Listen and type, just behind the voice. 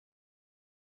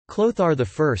Chlothar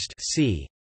I c.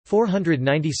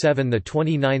 497, the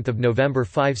 29th of November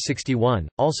 561,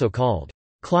 also called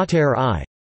Chlothar I,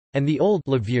 and the Old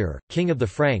Levure, king of the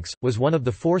Franks, was one of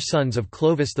the four sons of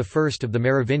Clovis I of the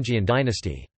Merovingian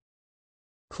dynasty.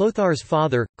 Clothar's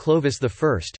father, Clovis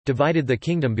I, divided the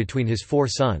kingdom between his four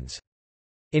sons.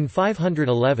 In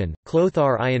 511,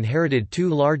 Chlothar I inherited two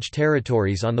large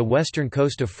territories on the western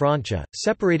coast of Francia,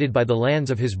 separated by the lands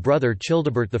of his brother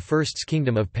Childebert I's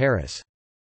kingdom of Paris.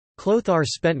 Chlothar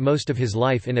spent most of his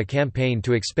life in a campaign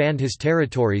to expand his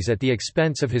territories at the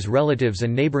expense of his relatives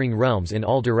and neighboring realms in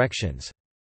all directions.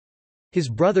 His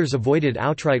brothers avoided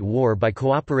outright war by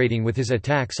cooperating with his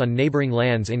attacks on neighboring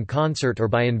lands in concert or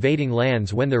by invading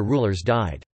lands when their rulers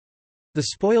died. The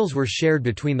spoils were shared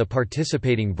between the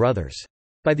participating brothers.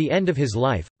 By the end of his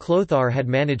life, Chlothar had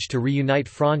managed to reunite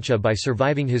Francia by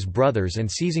surviving his brothers and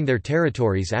seizing their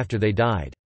territories after they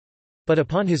died. But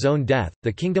upon his own death,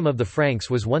 the kingdom of the Franks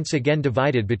was once again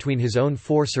divided between his own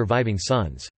four surviving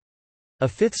sons. A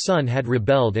fifth son had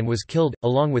rebelled and was killed,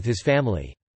 along with his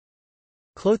family.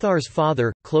 Clothar's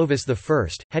father, Clovis I,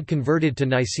 had converted to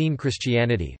Nicene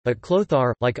Christianity, but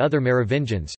Chlothar, like other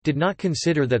Merovingians, did not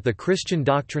consider that the Christian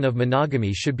doctrine of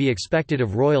monogamy should be expected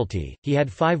of royalty. He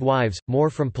had 5 wives,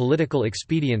 more from political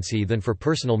expediency than for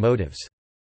personal motives.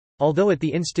 Although at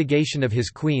the instigation of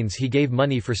his queens he gave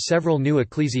money for several new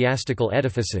ecclesiastical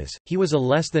edifices, he was a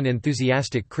less than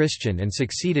enthusiastic Christian and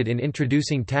succeeded in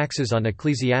introducing taxes on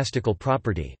ecclesiastical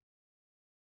property.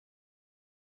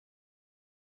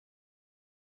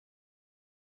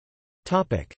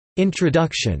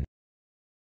 Introduction.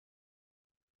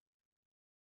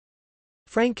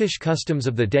 Frankish customs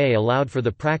of the day allowed for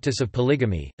the practice of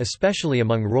polygamy, especially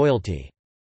among royalty.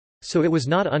 So it was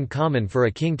not uncommon for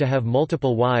a king to have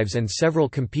multiple wives and several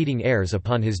competing heirs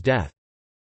upon his death.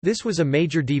 This was a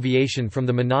major deviation from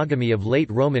the monogamy of late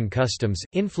Roman customs,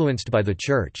 influenced by the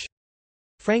Church.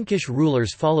 Frankish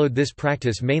rulers followed this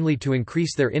practice mainly to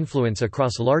increase their influence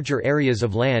across larger areas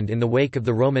of land in the wake of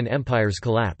the Roman Empire's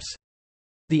collapse.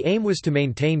 The aim was to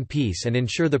maintain peace and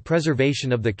ensure the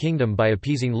preservation of the kingdom by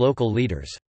appeasing local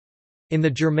leaders. In the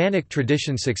Germanic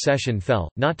tradition, succession fell,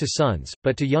 not to sons,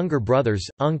 but to younger brothers,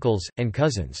 uncles, and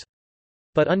cousins.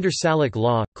 But under Salic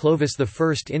law, Clovis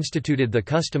I instituted the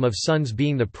custom of sons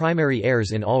being the primary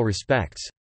heirs in all respects.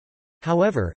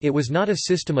 However, it was not a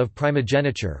system of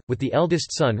primogeniture, with the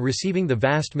eldest son receiving the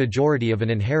vast majority of an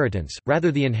inheritance,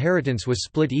 rather the inheritance was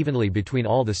split evenly between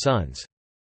all the sons.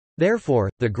 Therefore,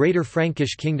 the Greater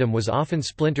Frankish kingdom was often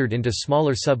splintered into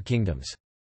smaller sub-kingdoms.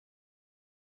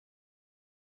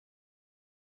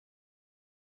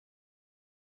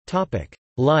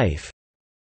 Life.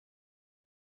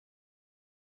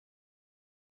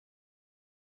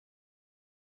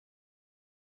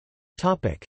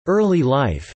 Early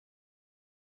life.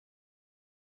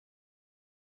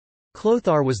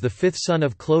 Chlothar was the fifth son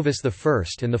of Clovis I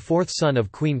and the fourth son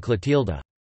of Queen Clotilde.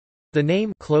 The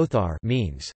name Chlothar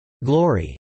means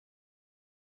glory.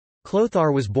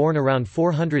 Chlothar was born around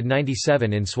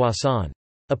 497 in Soissons.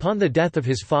 Upon the death of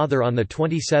his father on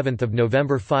 27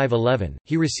 November 511,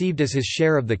 he received as his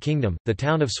share of the kingdom, the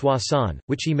town of Soissons,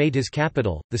 which he made his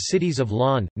capital, the cities of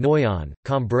Laon, Noyon,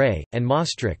 Cambrai, and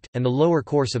Maastricht, and the lower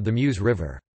course of the Meuse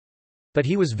River. But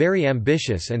he was very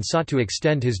ambitious and sought to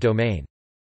extend his domain.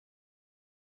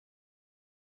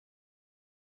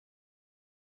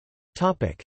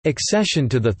 Accession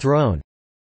to the throne.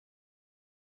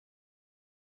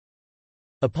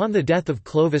 Upon the death of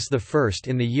Clovis I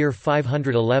in the year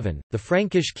 511, the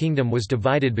Frankish kingdom was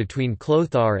divided between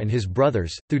Chlothar and his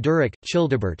brothers, Theuderic,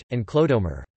 Childebert, and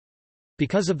Clodomer.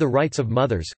 Because of the rights of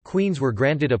mothers, queens were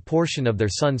granted a portion of their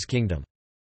son's kingdom.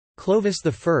 Clovis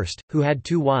I, who had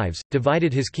 2 wives,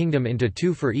 divided his kingdom into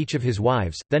 2 for each of his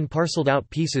wives, then parcelled out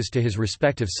pieces to his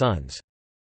respective sons.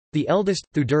 The eldest,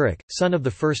 Theuderic, son of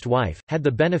the first wife, had the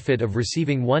benefit of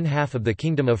receiving 1/2 of the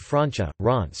kingdom of Francia,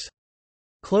 Reims.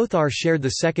 Chlothar shared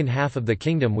the second half of the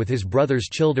kingdom with his brothers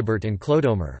Childebert and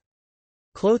Clodomer.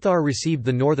 Chlothar received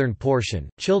the northern portion,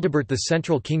 Childebert the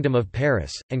central kingdom of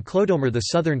Paris, and Clodomer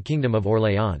the southern kingdom of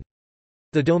Orléans.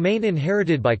 The domain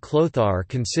inherited by Chlothar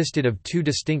consisted of 2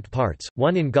 distinct parts,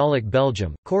 one in Gallic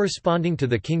Belgium, corresponding to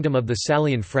the kingdom of the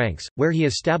Salian Franks, where he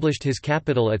established his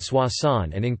capital at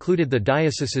Soissons and included the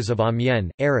dioceses of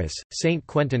Amiens, Arras,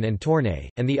 Saint-Quentin and Tournai,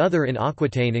 and the other in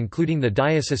Aquitaine including the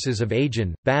dioceses of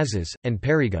Agen, Bazas, and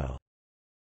Périgord.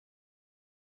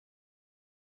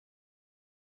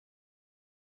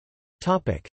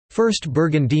 First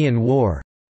Burgundian War.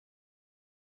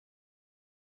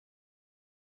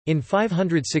 In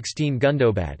 516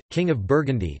 Gundobad, king of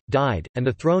Burgundy, died, and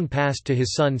the throne passed to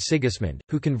his son Sigismund,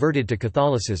 who converted to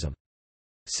Catholicism.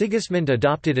 Sigismund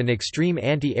adopted an extreme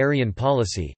anti-Arian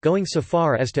policy, going so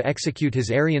far as to execute his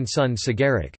Arian son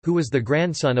Sigeric, who was the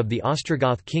grandson of the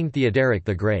Ostrogoth king Theoderic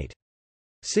the Great.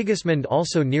 Sigismund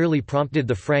also nearly prompted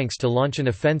the Franks to launch an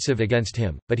offensive against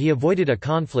him, but he avoided a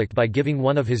conflict by giving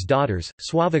one of his daughters,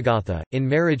 Suavigotha, in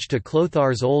marriage to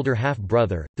Clothar's older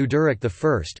half-brother, Theuderic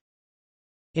I.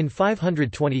 In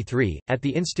 523, at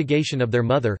the instigation of their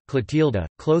mother, Clotilde,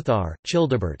 Chlothar,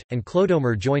 Childebert, and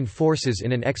Clodomir joined forces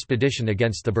in an expedition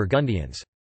against the Burgundians.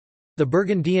 The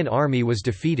Burgundian army was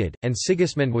defeated, and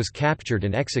Sigismund was captured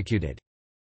and executed.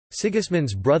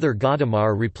 Sigismund's brother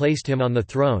Godemar replaced him on the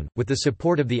throne, with the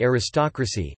support of the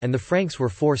aristocracy, and the Franks were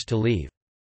forced to leave.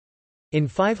 In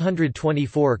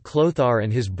 524 Chlothar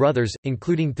and his brothers,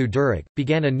 including Theuderic,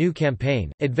 began a new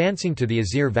campaign, advancing to the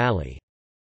Azir Valley.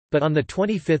 But on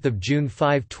 25 June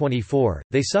 524,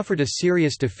 they suffered a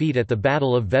serious defeat at the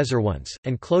Battle of Veserwunce,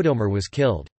 and Clodomir was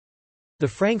killed. The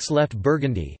Franks left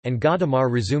Burgundy, and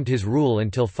Godemar resumed his rule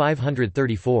until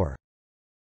 534.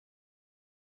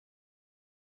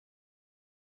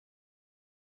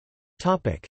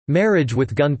 Marriage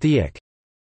with Guntheuc.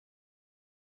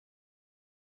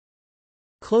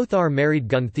 Chlothar married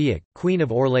Guntheuc, Queen of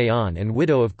Orléans and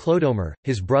widow of Clodomir,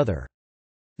 his brother.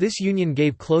 This union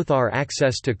gave Chlothar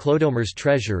access to Clodomir's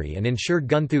treasury and ensured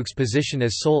Guntheuc's position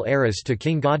as sole heiress to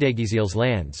King Godegisil's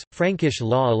lands. Frankish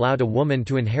law allowed a woman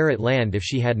to inherit land if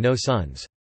she had no sons.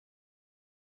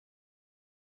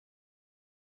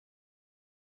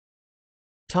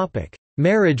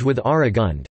 Marriage with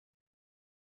Aregund.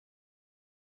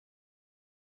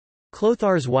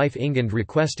 Clothar's wife Ingund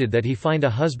requested that he find a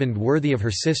husband worthy of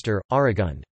her sister,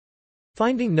 Aregund.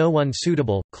 Finding no one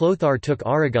suitable, Chlothar took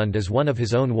Aregund as one of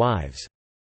his own wives.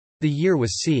 The year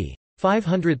was c.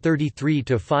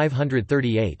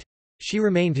 533–538. She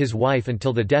remained his wife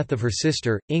until the death of her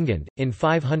sister, Ingund, in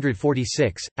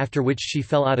 546, after which she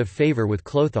fell out of favour with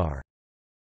Chlothar.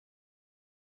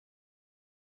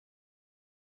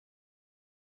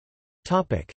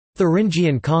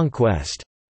 Thuringian conquest.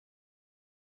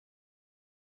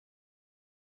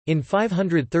 In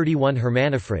 531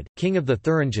 Hermanfrid, king of the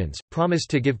Thuringians, promised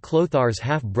to give Clothar's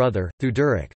half-brother,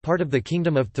 Theuderic, part of the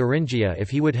kingdom of Thuringia if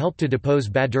he would help to depose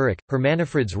Baderic,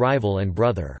 Hermanfrid's rival and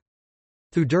brother.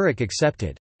 Theuderic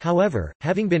accepted. However,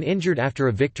 having been injured after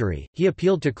a victory, he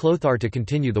appealed to Chlothar to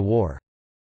continue the war.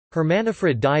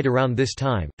 Hermanfrid died around this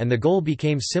time, and the goal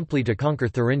became simply to conquer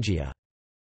Thuringia.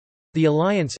 The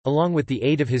alliance, along with the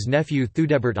aid of his nephew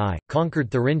Theudebert I,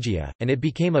 conquered Thuringia, and it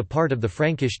became a part of the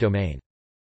Frankish domain.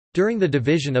 During the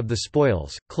division of the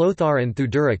spoils, Chlothar and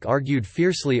Theuderic argued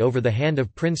fiercely over the hand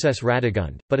of Princess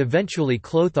Radegund, but eventually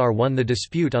Chlothar won the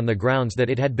dispute on the grounds that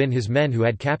it had been his men who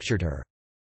had captured her.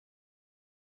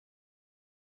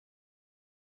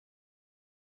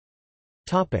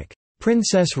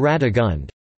 Princess Radegund.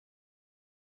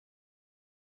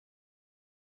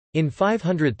 In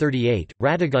 538,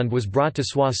 Radegund was brought to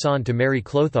Soissons to marry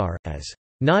Chlothar, as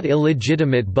not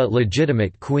illegitimate but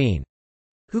legitimate queen,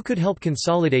 who could help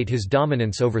consolidate his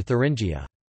dominance over Thuringia.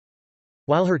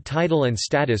 While her title and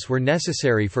status were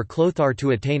necessary for Chlothar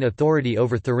to attain authority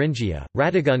over Thuringia,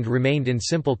 Radegund remained in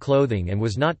simple clothing and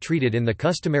was not treated in the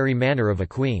customary manner of a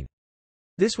queen.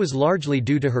 This was largely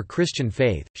due to her Christian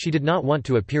faith; she did not want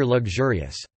to appear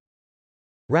luxurious.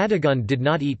 Radegund did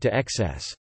not eat to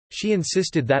excess. She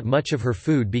insisted that much of her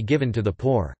food be given to the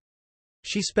poor.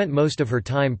 She spent most of her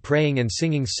time praying and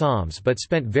singing psalms but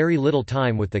spent very little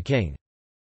time with the king.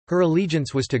 Her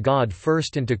allegiance was to God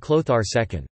first and to Chlothar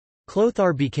second.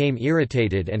 Chlothar became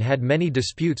irritated and had many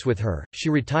disputes with her. She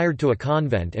retired to a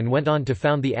convent and went on to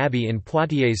found the abbey in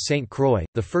Poitiers Saint Croix,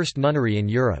 the first nunnery in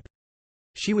Europe.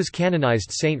 She was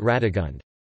canonized Saint Radegund.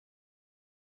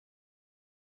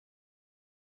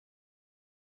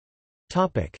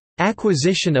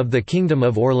 Acquisition of the Kingdom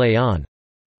of Orléans.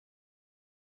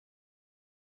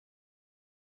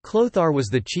 Chlothar was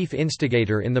the chief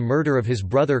instigator in the murder of his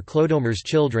brother Clodomir's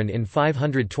children in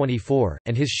 524,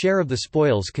 and his share of the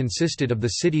spoils consisted of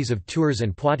the cities of Tours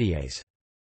and Poitiers.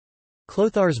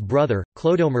 Clothar's brother,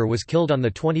 Clodomir, was killed on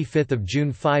 25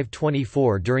 June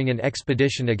 524 during an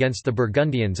expedition against the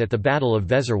Burgundians at the Battle of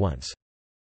Veserwunce.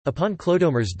 Upon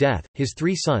Clodomir's death, his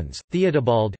three sons,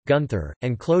 Theodebald, Guntheuc,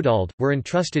 and Clodald, were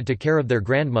entrusted to care of their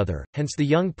grandmother, hence the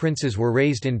young princes were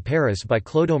raised in Paris by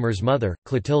Clodomir's mother,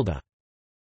 Clotilde.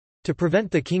 To prevent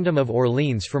the Kingdom of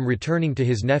Orléans from returning to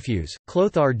his nephews,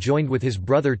 Chlothar joined with his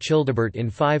brother Childebert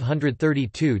in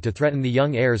 532 to threaten the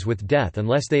young heirs with death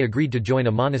unless they agreed to join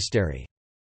a monastery.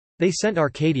 They sent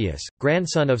Arcadius,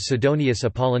 grandson of Sidonius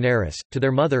Apollinaris, to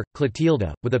their mother,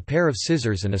 Clotilde, with a pair of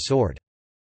scissors and a sword.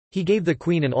 He gave the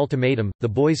queen an ultimatum: the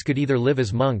boys could either live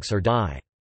as monks or die.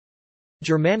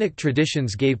 Germanic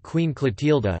traditions gave Queen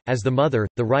Clotilde, as the mother,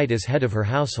 the right as head of her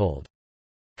household.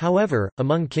 However,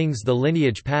 among kings the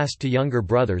lineage passed to younger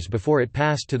brothers before it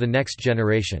passed to the next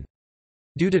generation.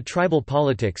 Due to tribal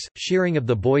politics, shearing of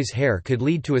the boy's hair could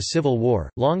lead to a civil war.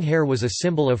 Long hair was a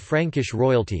symbol of Frankish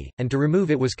royalty, and to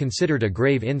remove it was considered a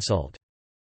grave insult.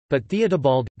 But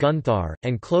Theodebald, Gunthar,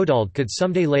 and Clotilde could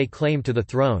someday lay claim to the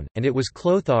throne, and it was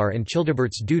Chlothar and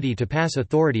Childebert's duty to pass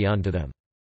authority on to them.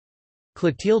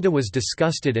 Clotilde was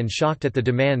disgusted and shocked at the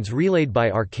demands relayed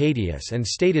by Arcadius and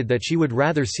stated that she would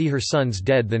rather see her sons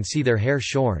dead than see their hair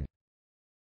shorn.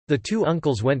 The two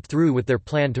uncles went through with their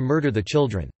plan to murder the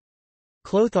children.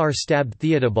 Chlothar stabbed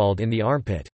Theodebald in the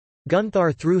armpit.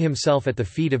 Gunthar threw himself at the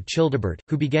feet of Childebert,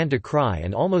 who began to cry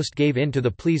and almost gave in to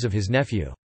the pleas of his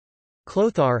nephew.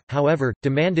 Chlothar, however,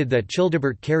 demanded that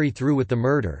Childebert carry through with the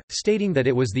murder, stating that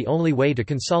it was the only way to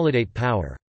consolidate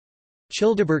power.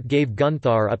 Childebert gave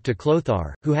Gunthar up to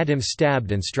Chlothar, who had him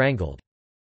stabbed and strangled.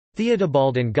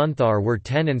 Theodebald and Gunthar were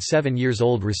 10 and 7 years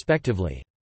old respectively.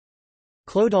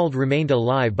 Clotilde remained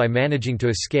alive by managing to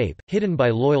escape, hidden by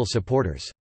loyal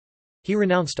supporters. He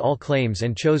renounced all claims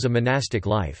and chose a monastic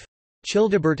life.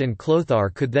 Childebert and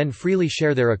Chlothar could then freely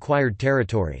share their acquired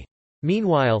territory.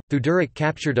 Meanwhile, Theuderic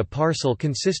captured a parcel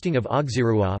consisting of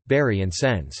Auxerrois, Berry and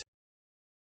Sens.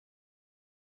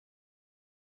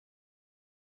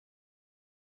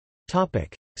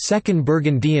 Second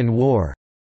Burgundian War.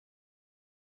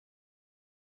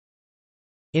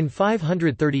 In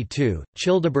 532,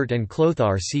 Childebert and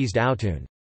Chlothar seized Autun.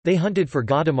 They hunted for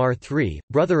Godemar III,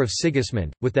 brother of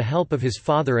Sigismund, with the help of his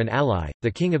father and ally,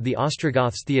 the king of the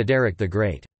Ostrogoths Theodoric the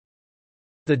Great.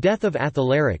 The death of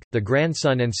Athalaric, the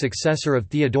grandson and successor of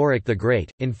Theodoric the Great,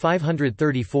 in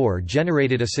 534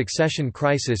 generated a succession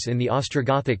crisis in the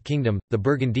Ostrogothic kingdom, the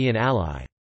Burgundian ally.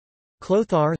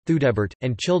 Chlothar, Theudebert,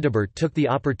 and Childebert took the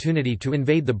opportunity to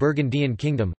invade the Burgundian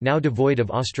kingdom, now devoid of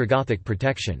Ostrogothic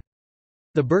protection.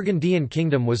 The Burgundian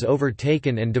kingdom was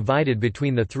overtaken and divided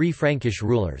between the three Frankish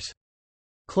rulers.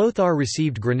 Chlothar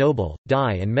received Grenoble,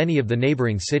 Die and many of the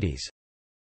neighbouring cities.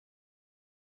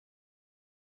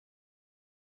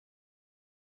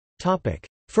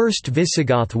 First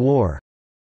Visigoth War.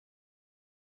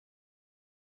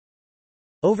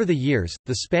 Over the years,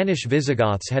 the Spanish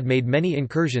Visigoths had made many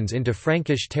incursions into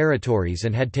Frankish territories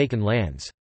and had taken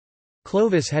lands.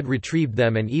 Clovis had retrieved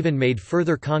them and even made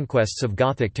further conquests of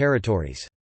Gothic territories.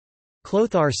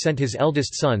 Chlothar sent his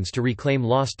eldest sons to reclaim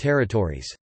lost territories.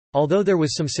 Although there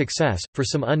was some success, for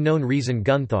some unknown reason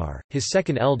Gunthar, his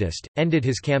second eldest, ended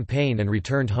his campaign and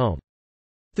returned home.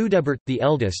 Theudebert, the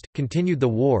eldest, continued the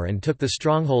war and took the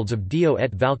strongholds of Dio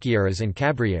et Valquieres and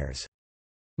Cabrieres.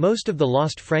 Most of the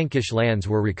lost Frankish lands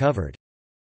were recovered.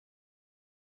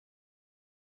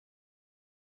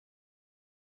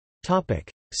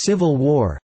 Civil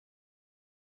War.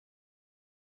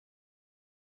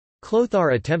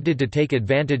 Chlothar attempted to take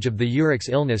advantage of the Eurics'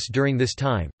 illness during this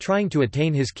time, trying to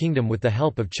attain his kingdom with the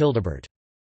help of Childebert.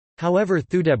 However,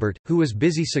 Theudebert, who was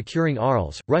busy securing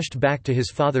Arles, rushed back to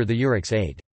his father the Eurics'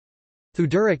 aid.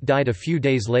 Theuderic died a few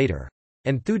days later.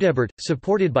 And Theudebert,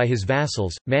 supported by his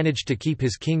vassals, managed to keep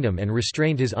his kingdom and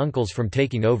restrained his uncles from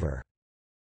taking over.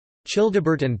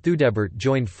 Childebert and Theudebert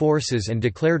joined forces and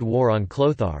declared war on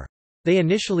Chlothar. They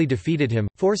initially defeated him,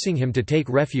 forcing him to take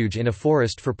refuge in a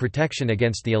forest for protection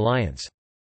against the alliance.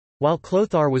 While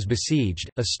Chlothar was besieged,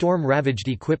 a storm ravaged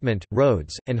equipment,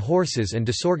 roads, and horses and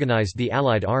disorganized the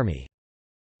allied army.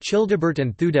 Childebert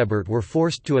and Theudebert were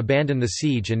forced to abandon the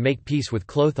siege and make peace with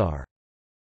Chlothar.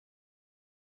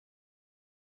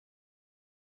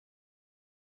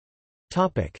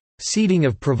 Ceding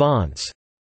of Provence.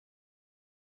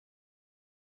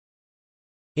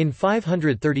 In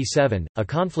 537, a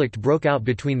conflict broke out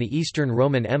between the Eastern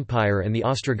Roman Empire and the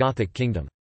Ostrogothic kingdom.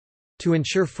 To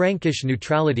ensure Frankish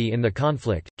neutrality in the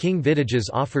conflict, King Vitiges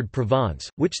offered Provence,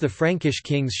 which the Frankish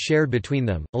kings shared between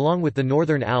them, along with the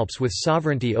northern Alps with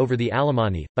sovereignty over the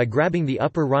Alemanni, by grabbing the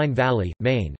upper Rhine valley,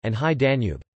 Maine, and high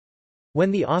Danube.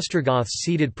 When the Ostrogoths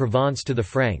ceded Provence to the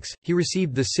Franks, he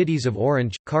received the cities of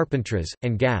Orange, Carpentras,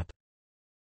 and Gap.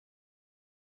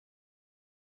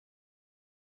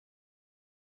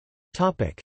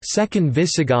 Second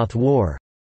Visigoth War.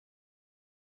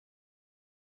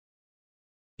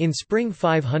 In spring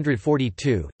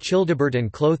 542, Childebert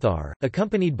and Chlothar,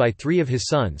 accompanied by 3 of his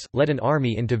sons, led an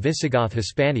army into Visigoth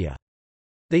Hispania.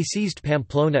 They seized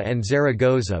Pamplona and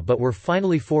Zaragoza but were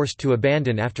finally forced to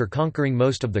abandon after conquering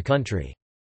most of the country.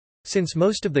 Since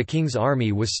most of the king's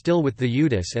army was still with the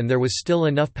Eudes and there was still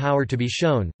enough power to be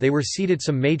shown, they were ceded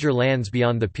some major lands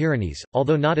beyond the Pyrenees,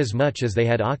 although not as much as they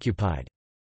had occupied.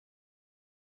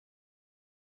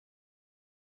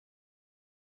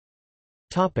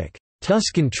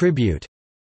 Tuscan tribute.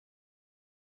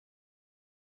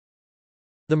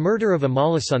 The murder of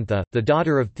Amalasuntha, the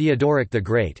daughter of Theodoric the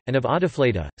Great, and of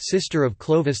Audifleda, sister of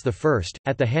Clovis I,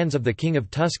 at the hands of the King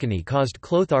of Tuscany caused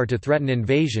Chlothar to threaten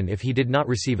invasion if he did not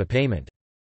receive a payment.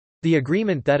 The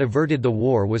agreement that averted the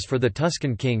war was for the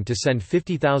Tuscan king to send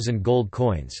 50,000 gold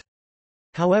coins.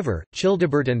 However,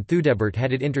 Childebert and Theudebert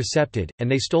had it intercepted, and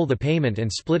they stole the payment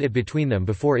and split it between them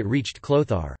before it reached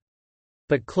Chlothar.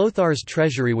 But Clothar's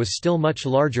treasury was still much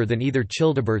larger than either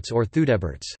Childebert's or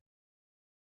Theudebert's.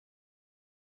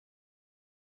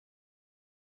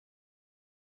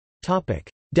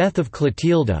 Death of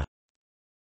Clotilde.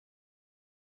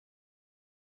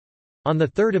 On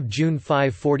 3 June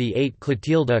 548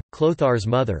 Clotilde, Clothar's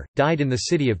mother, died in the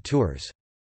city of Tours.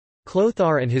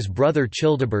 Chlothar and his brother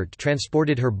Childebert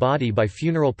transported her body by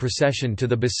funeral procession to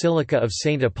the Basilica of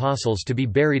Saint Apostles to be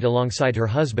buried alongside her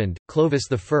husband, Clovis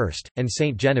I, and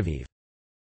Saint Genevieve.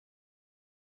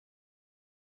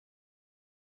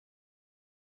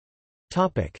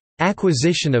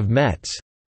 Acquisition of Metz.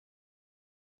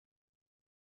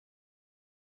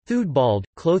 Theudebald,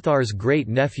 Clothar's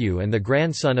great-nephew and the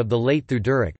grandson of the late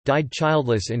Theuderic, died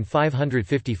childless in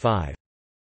 555.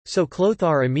 So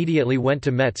Chlothar immediately went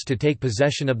to Metz to take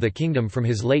possession of the kingdom from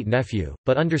his late nephew,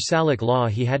 but under Salic law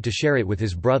he had to share it with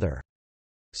his brother.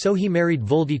 So he married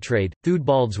Vulditrade,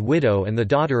 Theudebald's widow and the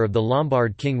daughter of the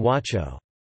Lombard king Wacho.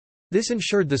 This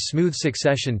ensured the smooth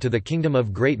succession to the kingdom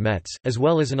of Great Metz, as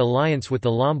well as an alliance with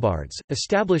the Lombards,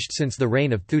 established since the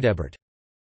reign of Theudebert.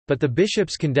 But the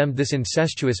bishops condemned this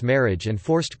incestuous marriage and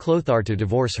forced Chlothar to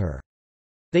divorce her.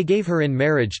 They gave her in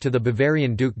marriage to the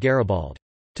Bavarian Duke Garibald.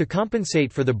 To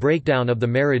compensate for the breakdown of the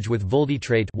marriage with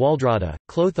Vulditrade Waldrada,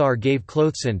 Chlothar gave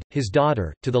Clothsinde, his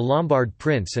daughter, to the Lombard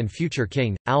prince and future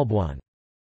king, Alboin.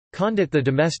 Condit the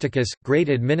Domesticus, great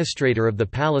administrator of the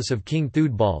palace of King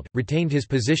Theudebald, retained his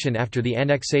position after the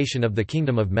annexation of the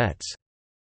kingdom of Metz.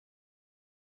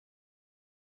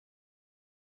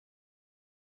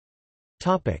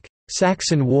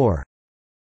 Saxon War.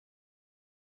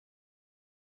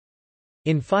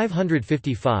 In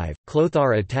 555,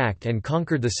 Chlothar attacked and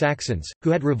conquered the Saxons, who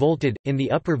had revolted, in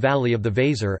the upper valley of the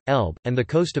Weser, Elbe, and the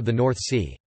coast of the North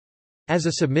Sea. As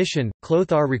a submission,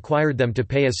 Chlothar required them to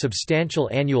pay a substantial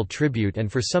annual tribute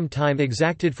and for some time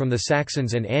exacted from the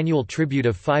Saxons an annual tribute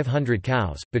of 500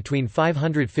 cows. Between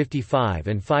 555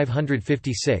 and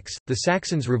 556, the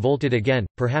Saxons revolted again,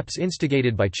 perhaps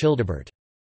instigated by Childebert.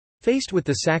 Faced with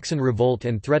the Saxon revolt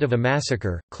and threat of a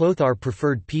massacre, Chlothar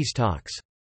preferred peace talks.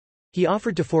 He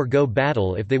offered to forego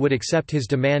battle if they would accept his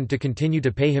demand to continue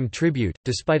to pay him tribute,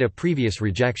 despite a previous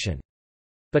rejection.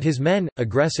 But his men,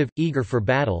 aggressive, eager for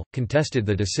battle, contested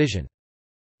the decision.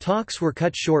 Talks were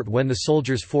cut short when the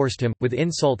soldiers forced him, with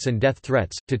insults and death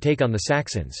threats, to take on the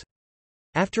Saxons.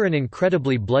 After an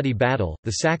incredibly bloody battle,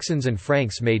 the Saxons and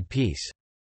Franks made peace.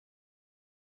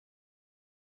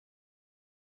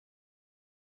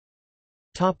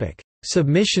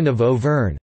 Submission of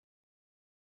Auvergne.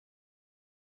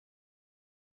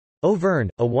 Auvergne,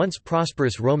 a once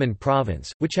prosperous Roman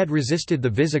province, which had resisted the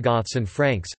Visigoths and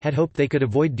Franks, had hoped they could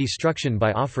avoid destruction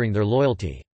by offering their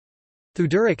loyalty.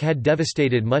 Theuderic had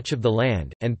devastated much of the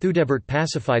land, and Theudebert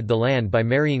pacified the land by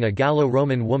marrying a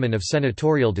Gallo-Roman woman of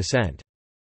senatorial descent.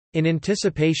 In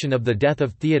anticipation of the death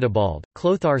of Theodebald,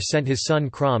 Chlothar sent his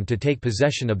son Chram to take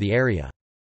possession of the area.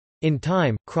 In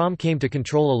time, Chram came to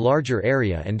control a larger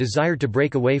area and desired to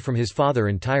break away from his father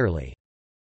entirely.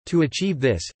 To achieve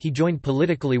this, he joined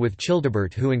politically with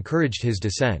Childebert, who encouraged his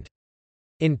dissent.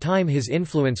 In time his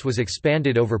influence was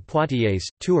expanded over Poitiers,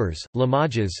 Tours,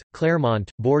 Limoges,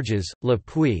 Clermont, Bourges, Le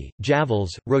Puy, Javels,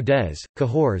 Rodez,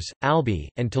 Cahors, Albi,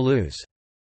 and Toulouse.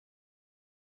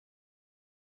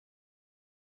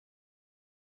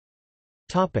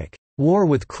 War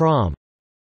with Chram.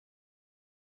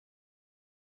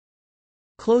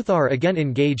 Chlothar again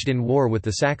engaged in war with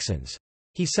the Saxons.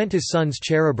 He sent his sons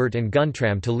Charibert and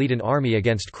Guntram to lead an army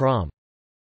against Chram.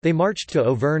 They marched to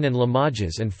Auvergne and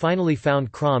Limoges and finally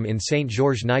found Chram in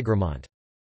Saint-Georges-Nigremont.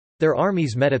 Their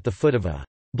armies met at the foot of a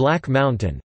 «black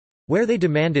mountain», where they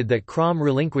demanded that Chram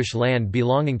relinquish land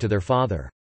belonging to their father.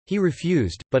 He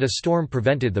refused, but a storm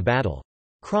prevented the battle.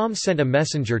 Chram sent a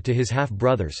messenger to his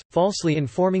half-brothers, falsely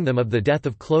informing them of the death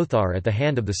of Chlothar at the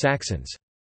hand of the Saxons.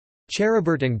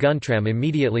 Charibert and Guntram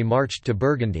immediately marched to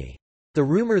Burgundy. The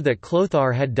rumour that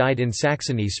Chlothar had died in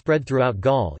Saxony spread throughout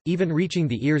Gaul, even reaching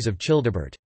the ears of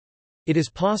Childebert. It is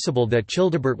possible that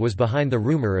Childebert was behind the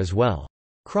rumour as well.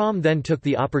 Chram then took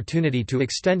the opportunity to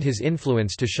extend his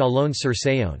influence to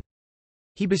Chalon-sur-Saône.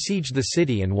 He besieged the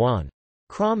city and won.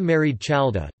 Chram married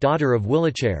Chalda, daughter of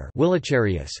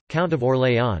Willicharius, Count of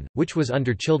Orléans, which was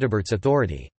under Childebert's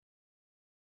authority.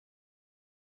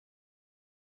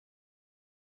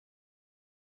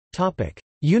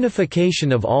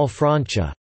 Unification of all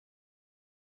Francia.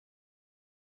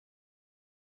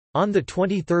 On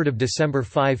 23 December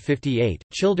 558,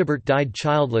 Childebert died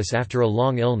childless after a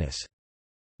long illness.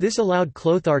 This allowed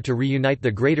Chlothar to reunite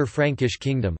the Greater Frankish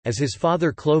Kingdom, as his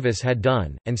father Clovis had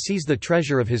done, and seize the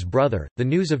treasure of his brother. The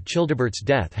news of Childebert's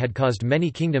death had caused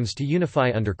many kingdoms to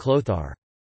unify under Chlothar.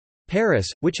 Paris,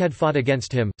 which had fought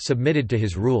against him, submitted to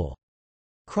his rule.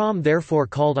 Chram therefore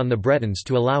called on the Bretons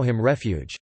to allow him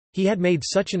refuge. He had made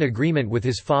such an agreement with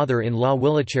his father-in-law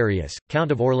Willicharius,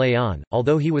 Count of Orléans,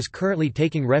 although he was currently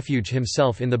taking refuge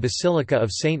himself in the Basilica of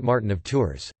Saint Martin of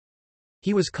Tours.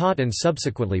 He was caught and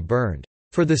subsequently burned,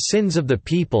 "for the sins of the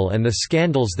people and the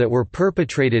scandals that were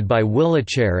perpetrated by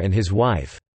Willichar and his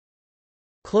wife."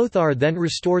 Chlothar then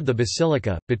restored the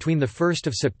basilica, between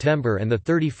 1 September and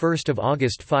 31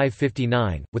 August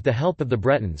 559. With the help of the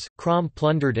Bretons, Chram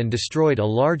plundered and destroyed a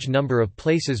large number of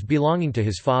places belonging to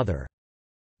his father.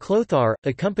 Chlothar,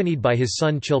 accompanied by his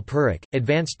son Chilperic,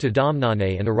 advanced to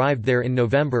Domnane and arrived there in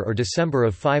November or December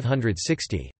of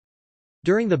 560.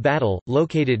 During the battle,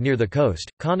 located near the coast,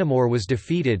 Connemore was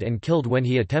defeated and killed when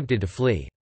he attempted to flee.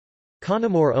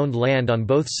 Connemore owned land on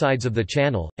both sides of the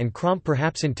channel, and Chram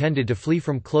perhaps intended to flee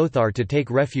from Chlothar to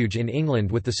take refuge in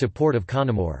England with the support of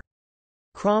Connemore.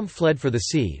 Chram fled for the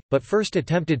sea, but first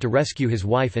attempted to rescue his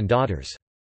wife and daughters.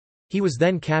 He was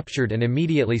then captured and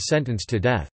immediately sentenced to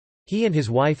death. He and his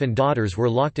wife and daughters were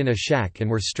locked in a shack and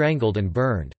were strangled and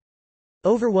burned.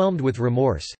 Overwhelmed with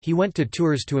remorse, he went to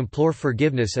Tours to implore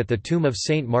forgiveness at the tomb of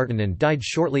Saint Martin and died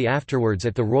shortly afterwards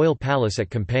at the royal palace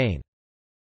at Compiègne.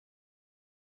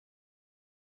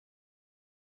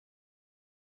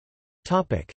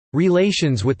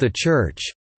 Relations with the Church.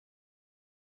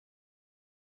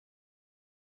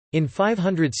 In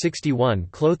 561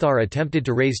 Chlothar attempted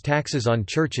to raise taxes on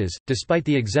churches, despite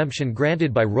the exemption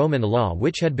granted by Roman law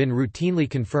which had been routinely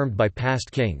confirmed by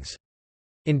past kings.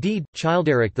 Indeed,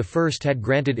 Childeric I had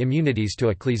granted immunities to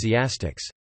ecclesiastics.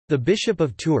 The bishop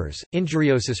of Tours,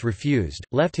 Injuriosus, refused,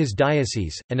 left his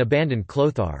diocese, and abandoned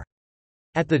Chlothar.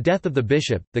 At the death of the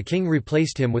bishop, the king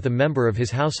replaced him with a member of his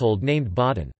household named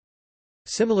Baudin.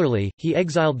 Similarly, he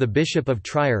exiled the bishop of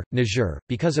Trier, Niger,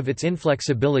 because of its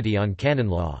inflexibility on canon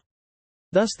law.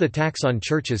 Thus the tax on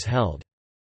churches held.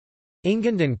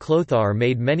 Aregund and Chlothar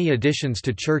made many additions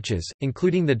to churches,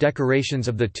 including the decorations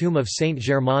of the tomb of Saint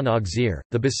Germain Auxerre.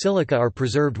 The basilica are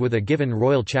preserved with a given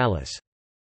royal chalice.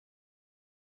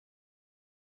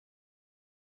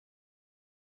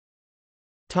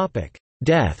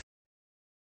 Death.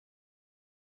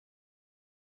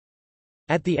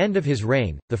 At the end of his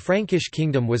reign, the Frankish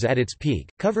kingdom was at its peak,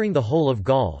 covering the whole of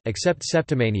Gaul except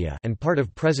Septimania and part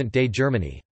of present-day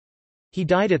Germany. He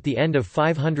died at the end of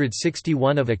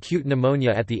 561 of acute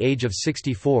pneumonia at the age of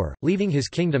 64, leaving his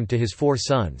kingdom to his 4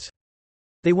 sons.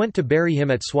 They went to bury him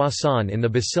at Soissons in the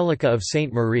Basilica of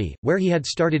Sainte Marie, where he had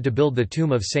started to build the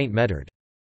tomb of Saint Médard.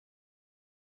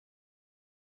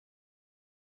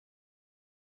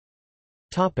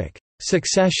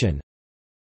 Succession.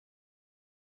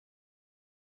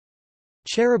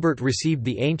 Charibert received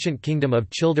the ancient kingdom of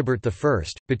Childebert I,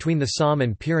 between the Somme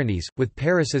and Pyrenees, with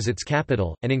Paris as its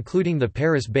capital, and including the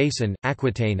Paris Basin,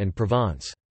 Aquitaine and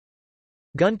Provence.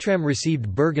 Guntram received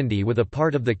Burgundy with a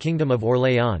part of the kingdom of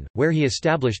Orléans, where he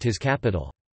established his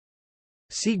capital.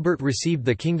 Siegbert received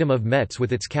the kingdom of Metz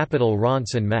with its capital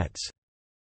Reims and Metz.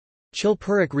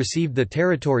 Chilperic received the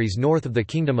territories north of the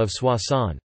kingdom of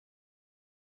Soissons.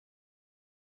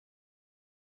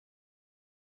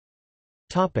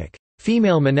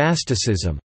 Female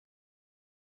monasticism.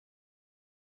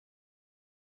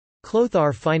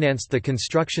 Chlothar financed the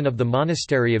construction of the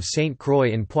monastery of Saint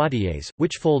Croix in Poitiers,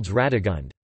 which folds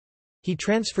Radegund. He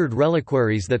transferred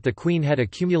reliquaries that the queen had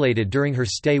accumulated during her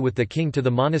stay with the king to the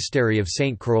monastery of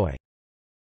Saint Croix.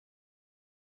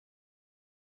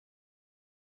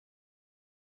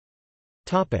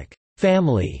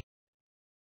 Family.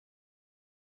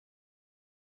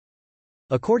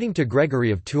 According to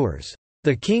Gregory of Tours,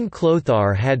 the king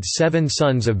Chlothar had 7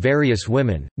 sons of various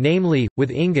women, namely, with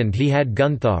Aregund he had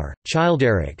Gunthar,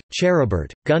 Childeric,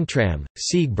 Charibert, Guntram,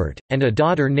 Siegbert, and a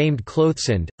daughter named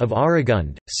Clothsinde. Of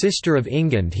Aregund, sister of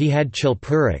Aregund he had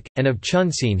Chilperic, and of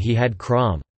Chunsine he had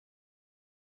Chram.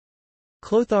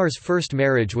 Clothar's first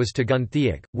marriage was to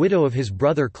Guntheuc, widow of his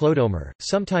brother Clodomer,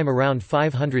 sometime around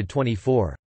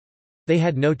 524. They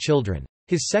had no children.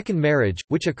 His second marriage,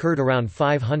 which occurred around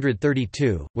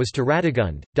 532, was to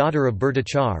Radegund, daughter of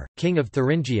Bertachar, king of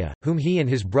Thuringia, whom he and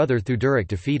his brother Theuderic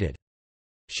defeated.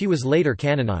 She was later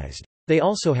canonized. They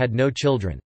also had no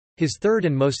children. His third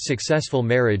and most successful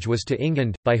marriage was to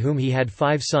Ingund, by whom he had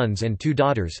 5 sons and 2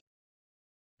 daughters.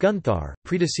 Gunthar,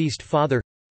 predeceased father.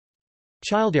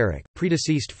 Childeric,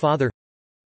 predeceased father.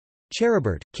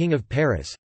 Cheribert, king of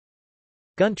Paris.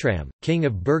 Guntram, king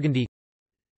of Burgundy.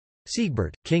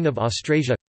 Siegbert, king of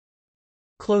Austrasia.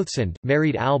 Clothsund,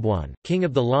 married Alboin, king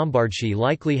of the Lombards. She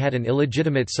likely had an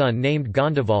illegitimate son named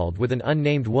Gondevald with an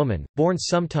unnamed woman, born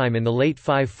sometime in the late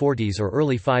 540s or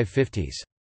early 550s.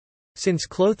 Since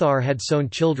Chlothar had sown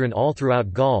children all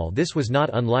throughout Gaul, this was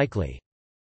not unlikely.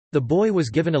 The boy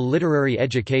was given a literary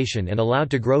education and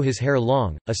allowed to grow his hair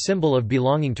long, a symbol of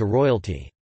belonging to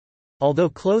royalty.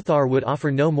 Although Chlothar would offer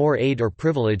no more aid or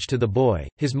privilege to the boy,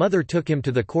 his mother took him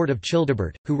to the court of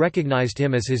Childebert, who recognized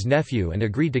him as his nephew and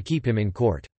agreed to keep him in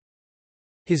court.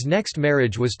 His next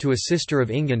marriage was to a sister of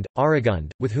Ingund,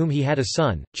 Aregund, with whom he had a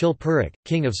son, Chilperic,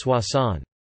 king of Soissons.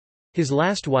 His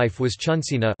last wife was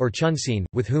Chunsina or Chunsin,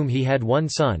 with whom he had 1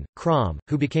 son, Chram,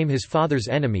 who became his father's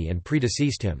enemy and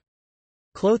predeceased him.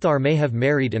 Chlothar may have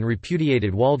married and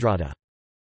repudiated Waldrada.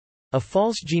 A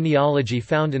false genealogy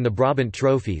found in the Brabant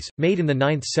trophies, made in the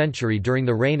 9th century during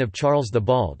the reign of Charles the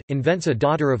Bald, invents a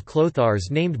daughter of Clothar's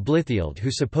named Blithild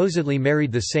who supposedly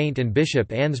married the saint and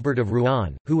bishop Ansbert of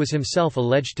Rouen, who was himself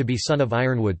alleged to be son of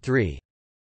Ironwood III.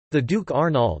 The Duke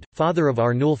Arnauld, father of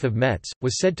Arnulf of Metz,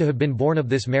 was said to have been born of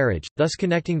this marriage, thus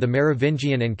connecting the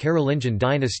Merovingian and Carolingian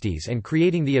dynasties and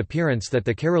creating the appearance that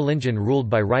the Carolingian ruled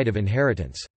by right of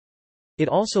inheritance. It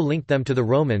also linked them to the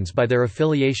Romans by their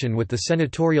affiliation with the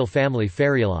senatorial family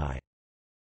Ferioli.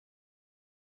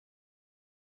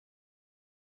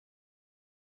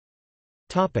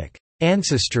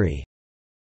 Ancestry.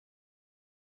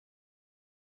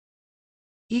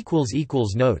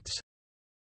 Notes